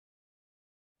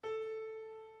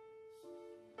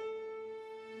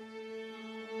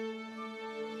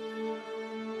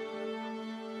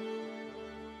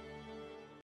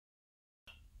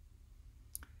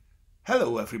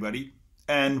Hello everybody,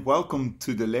 and welcome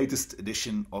to the latest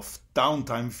edition of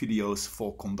Downtime videos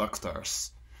for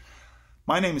conductors.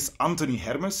 My name is Antony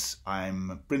Hermus. I'm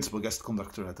a principal guest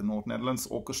conductor at the North Netherlands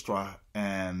Orchestra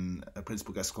and a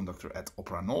principal guest conductor at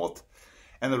Opera North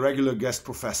and a regular guest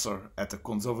professor at the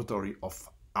Conservatory of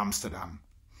Amsterdam.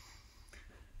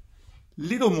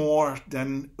 Little more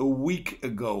than a week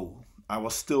ago, I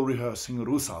was still rehearsing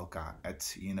Rusalka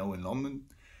at in London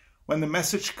when the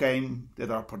message came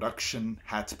that our production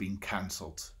had been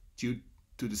cancelled due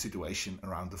to the situation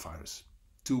around the virus,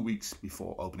 2 weeks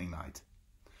before opening night.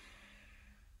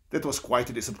 That was quite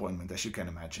a disappointment, as you can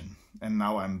imagine. And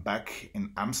now I'm back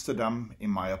in Amsterdam in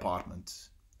my apartment.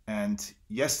 And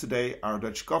yesterday our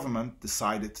Dutch government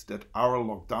decided that our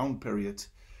lockdown period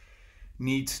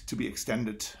needs to be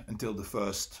extended until the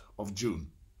 1st of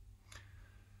June.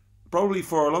 Probably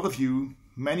for a lot of you,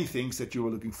 many things that you were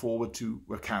looking forward to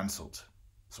were cancelled.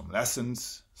 Some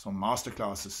lessons, some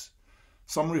masterclasses,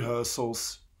 some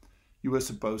rehearsals you were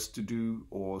supposed to do,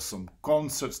 or some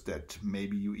concerts that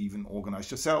maybe you even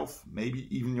organized yourself. Maybe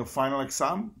even your final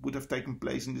exam would have taken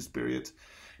place in this period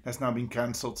has now been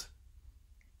cancelled.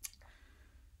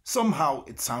 Somehow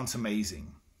it sounds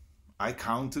amazing. I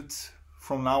counted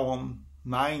from now on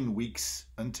 9 weeks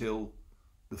until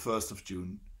the 1st of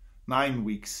June. 9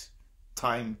 weeks.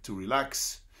 Time to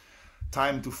relax,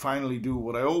 time to finally do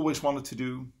what I always wanted to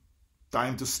do,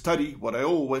 time to study what I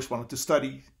always wanted to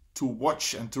study, to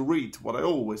watch and to read what I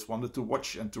always wanted to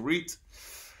watch and to read.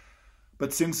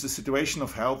 But since the situation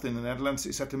of health in the Netherlands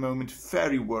is at the moment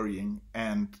very worrying,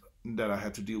 and that I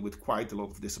had to deal with quite a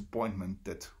lot of disappointment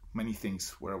that many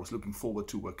things where I was looking forward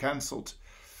to were cancelled,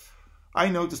 I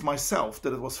noticed myself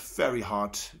that it was very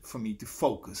hard for me to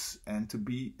focus and to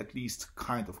be at least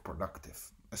kind of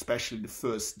productive. Especially the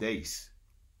first days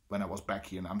when I was back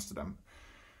here in Amsterdam.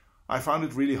 I found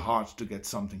it really hard to get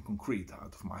something concrete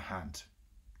out of my hand.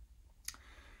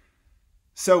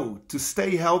 So, to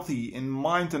stay healthy in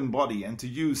mind and body and to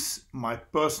use my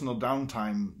personal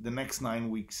downtime the next 9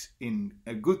 weeks in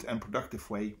a good and productive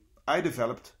way, I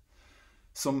developed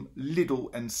some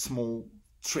little and small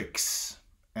tricks.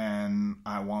 And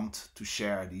I want to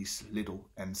share these little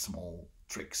and small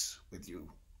tricks with you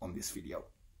on this video.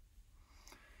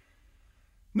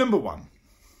 Number 1,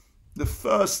 the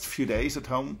first few days at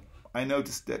home, I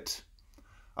noticed that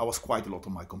I was quite a lot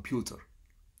on my computer.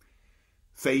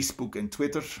 Facebook and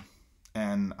Twitter,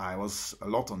 and I was a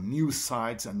lot on news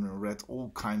sites and read all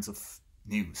kinds of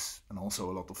news and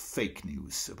also a lot of fake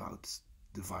news about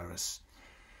the virus.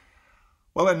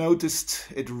 Well, I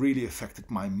noticed it really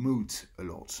affected my mood a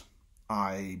lot.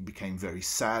 I became very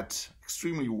sad,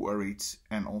 extremely worried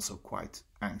and also quite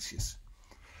anxious.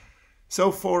 So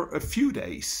for a few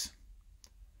days,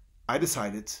 I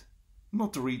decided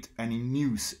not to read any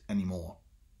news anymore.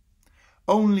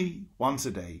 Only once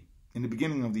a day, in the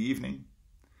beginning of the evening.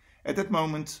 At that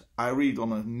moment, I read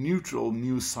on a neutral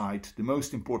news site the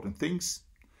most important things,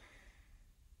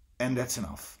 and that's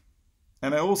enough.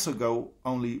 And I also go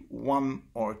only 1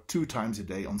 or 2 times a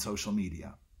day on social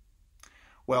media.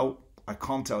 Well, I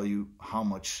can't tell you how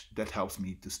much that helps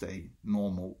me to stay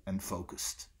normal and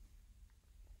focused.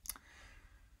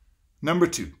 Number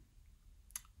 2,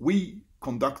 we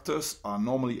conductors are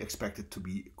normally expected to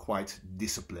be quite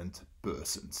disciplined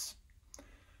persons.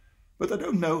 But I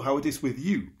don't know how it is with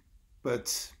you,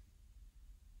 but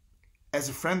as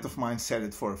a friend of mine said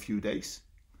it for a few days,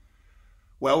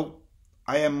 well,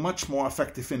 I am much more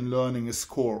effective in learning a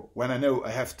score when I know I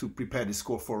have to prepare the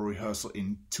score for a rehearsal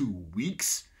in 2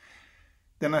 weeks,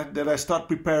 than I start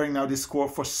preparing now this score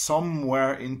for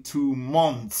somewhere in 2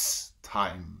 months'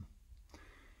 time.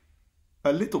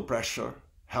 A little pressure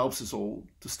helps us all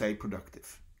to stay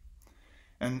productive.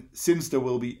 And since there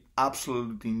will be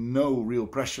absolutely no real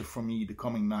pressure for me the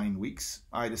coming 9 weeks,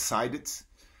 I decided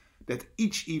that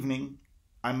each evening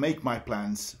I make my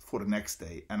plans for the next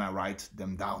day and I write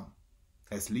them down.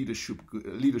 As leadership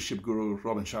guru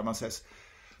Robin Sharma says,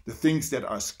 the things that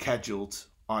are scheduled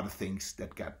are the things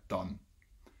that get done.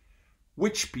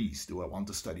 Which piece do I want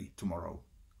to study tomorrow?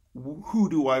 Who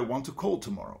do I want to call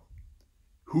tomorrow?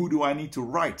 Who do I need to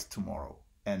write tomorrow?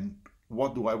 And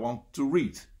what do I want to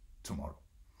read tomorrow?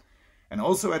 And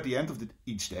also at the end of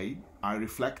each day, I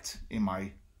reflect in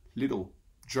my little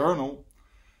journal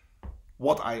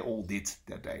what I all did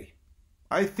that day.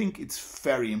 I think it's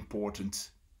very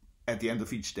important at the end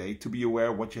of each day to be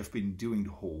aware what you have been doing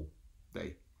the whole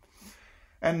day.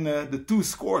 And the 2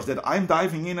 scores that I'm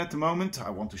diving in at the moment,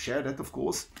 I want to share that of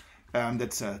course.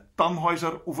 That's a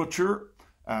Tannhäuser Overture.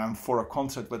 For a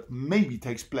concert that maybe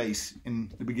takes place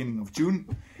in the beginning of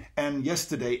June. And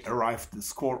yesterday arrived the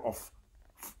score of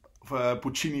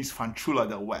Puccini's Fanciulla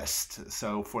del West,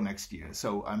 so for next year.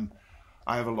 So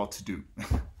I have a lot to do.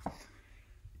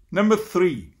 Number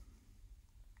 3,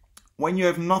 when you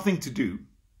have nothing to do,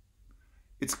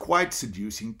 it's quite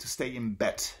seducing to stay in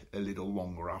bed a little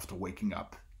longer after waking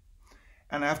up.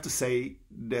 And I have to say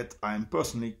that I'm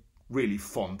personally really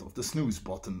fond of the snooze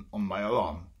button on my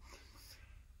alarm.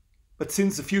 But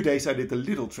since a few days I did a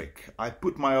little trick. I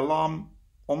put my alarm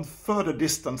on further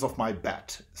distance of my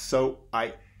bed, so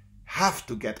I have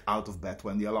to get out of bed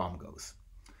when the alarm goes.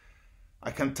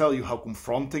 I can tell you how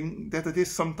confronting that it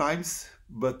is sometimes,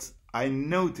 but I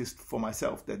noticed for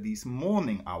myself that these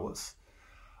morning hours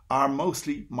are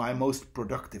mostly my most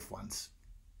productive ones.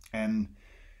 And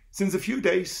since a few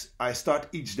days, I start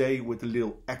each day with a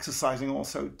little exercising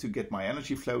also to get my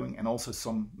energy flowing, and also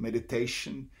some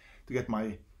meditation to get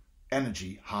my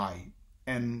energy high.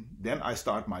 And then I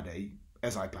start my day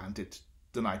as I planned it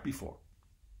the night before.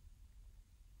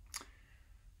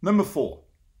 Number 4,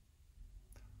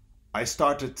 I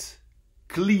started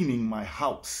cleaning my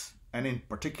house, and in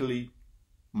particularly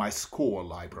my score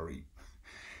library.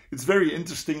 It's very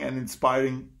interesting and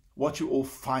inspiring what you all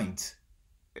find.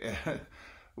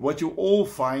 What you all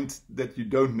find that you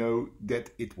don't know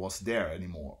that it was there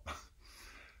anymore.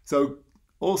 So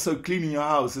also cleaning your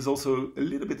house is also a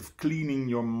little bit of cleaning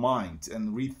your mind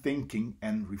and rethinking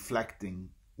and reflecting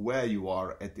where you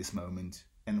are at this moment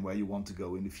and where you want to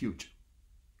go in the future.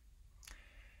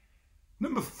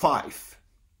 Number 5,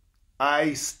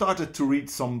 I started to read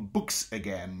some books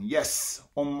again. Yes,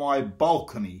 on my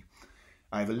balcony.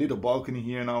 I have a little balcony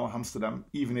here now in Amsterdam,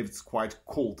 even if it's quite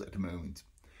cold at the moment.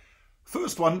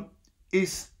 First one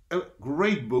is a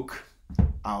great book.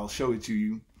 I'll show it to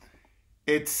you.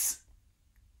 It's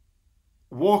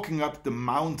Walking Up the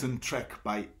Mountain Track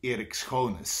by Erik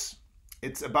Schones.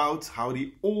 It's about how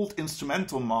the old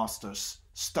instrumental masters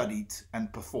studied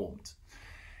and performed.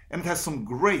 And it has some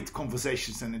great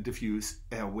conversations and interviews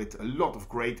with a lot of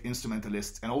great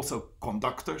instrumentalists and also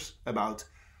conductors about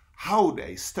how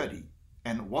they study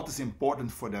and what is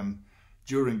important for them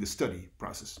during the study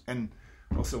process. And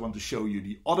I also want to show you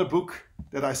the other book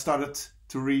that I started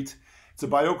to read. It's a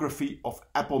biography of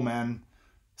Apple man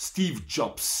Steve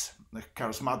Jobs, a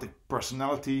charismatic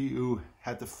personality who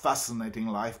had a fascinating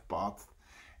life path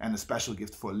and a special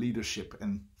gift for leadership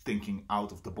and thinking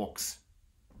out of the box.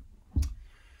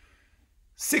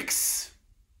 6,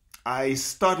 I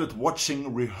started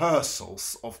watching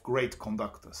rehearsals of great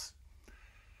conductors.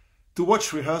 To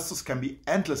watch rehearsals can be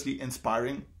endlessly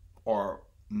inspiring, or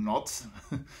not.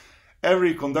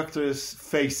 Every conductor is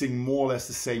facing more or less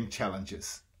the same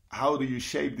challenges. How do you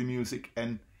shape the music,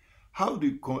 and how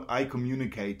do I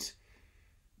communicate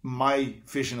my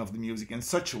vision of the music in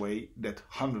such a way that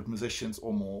 100 musicians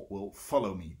or more will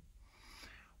follow me?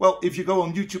 Well, if you go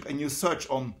on YouTube and you search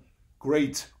on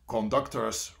great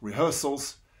conductors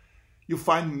rehearsals, you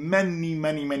find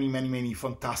many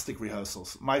fantastic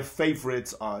rehearsals. My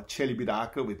favorites are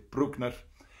Celibidache with Bruckner,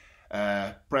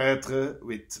 Prêtre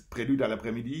with Prélude à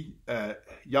l'après-midi,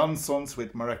 Jansons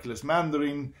with Miraculous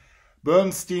Mandarin,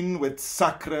 Bernstein with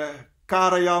Sacre,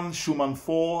 Karajan, Schumann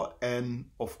 4, and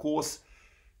of course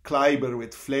Kleiber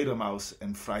with Fledermaus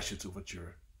and Freischütz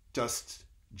Overture. Just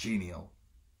genial.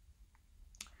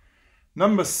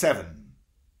 Number 7.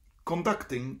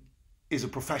 Conducting is a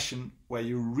profession where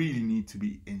you really need to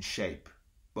be in shape,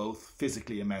 both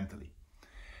physically and mentally.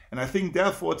 And I think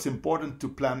therefore it's important to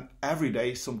plan every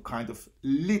day some kind of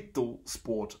little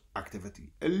sport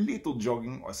activity, a little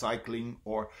jogging or cycling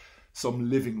or some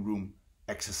living room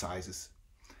exercises.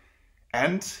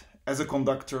 And as a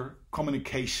conductor,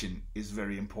 communication is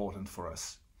very important for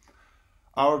us.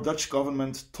 Our Dutch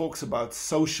government talks about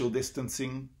social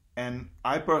distancing, and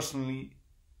I personally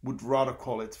would rather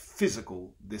call it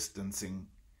physical distancing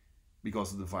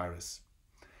because of the virus.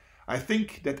 I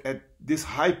think that at this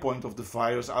high point of the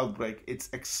virus outbreak,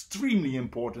 it's extremely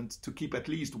important to keep at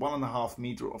least 1.5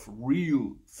 meters of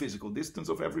real physical distance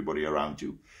of everybody around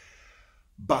you.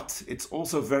 But it's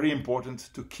also very important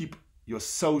to keep your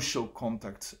social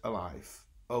contacts alive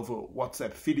over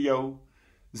WhatsApp video,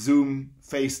 Zoom,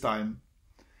 FaceTime.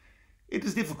 It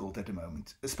is difficult at the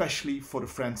moment, especially for the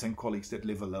friends and colleagues that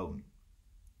live alone.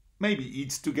 Maybe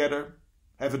eat together,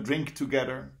 have a drink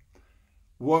together,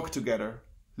 work together,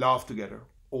 laugh together,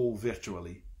 all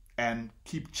virtually, and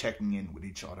keep checking in with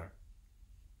each other.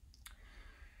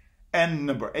 And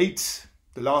number 8,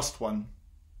 the last one.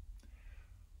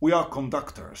 We are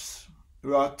conductors.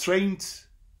 We are trained,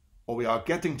 or we are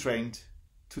getting trained,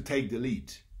 to take the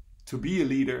lead, to be a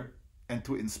leader, and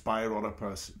to inspire other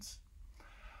persons.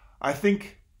 I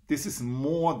think this is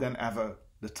more than ever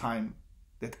the time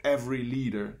that every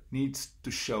leader needs to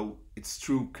show its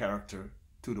true character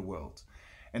to the world,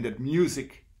 and that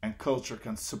music and culture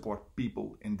can support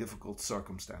people in difficult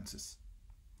circumstances.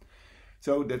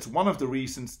 So that's one of the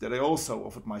reasons that I also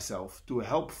offered myself to a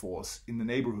help force in the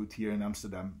neighborhood here in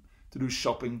Amsterdam to do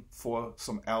shopping for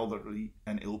some elderly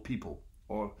and ill people,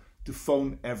 or to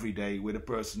phone every day with a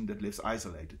person that lives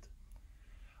isolated.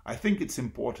 I think it's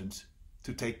important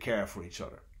to take care for each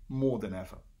other more than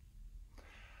ever.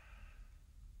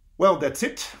 Well, that's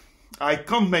it. I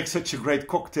can't make such a great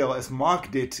cocktail as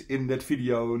Mark did in that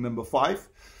video number 5,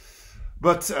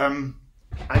 but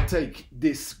I take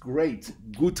this great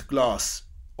good glass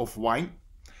of wine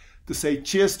to say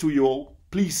cheers to you all.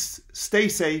 Please stay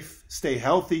safe, stay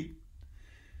healthy,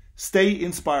 stay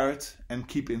inspired and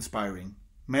keep inspiring.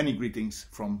 Many greetings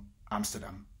from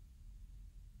Amsterdam.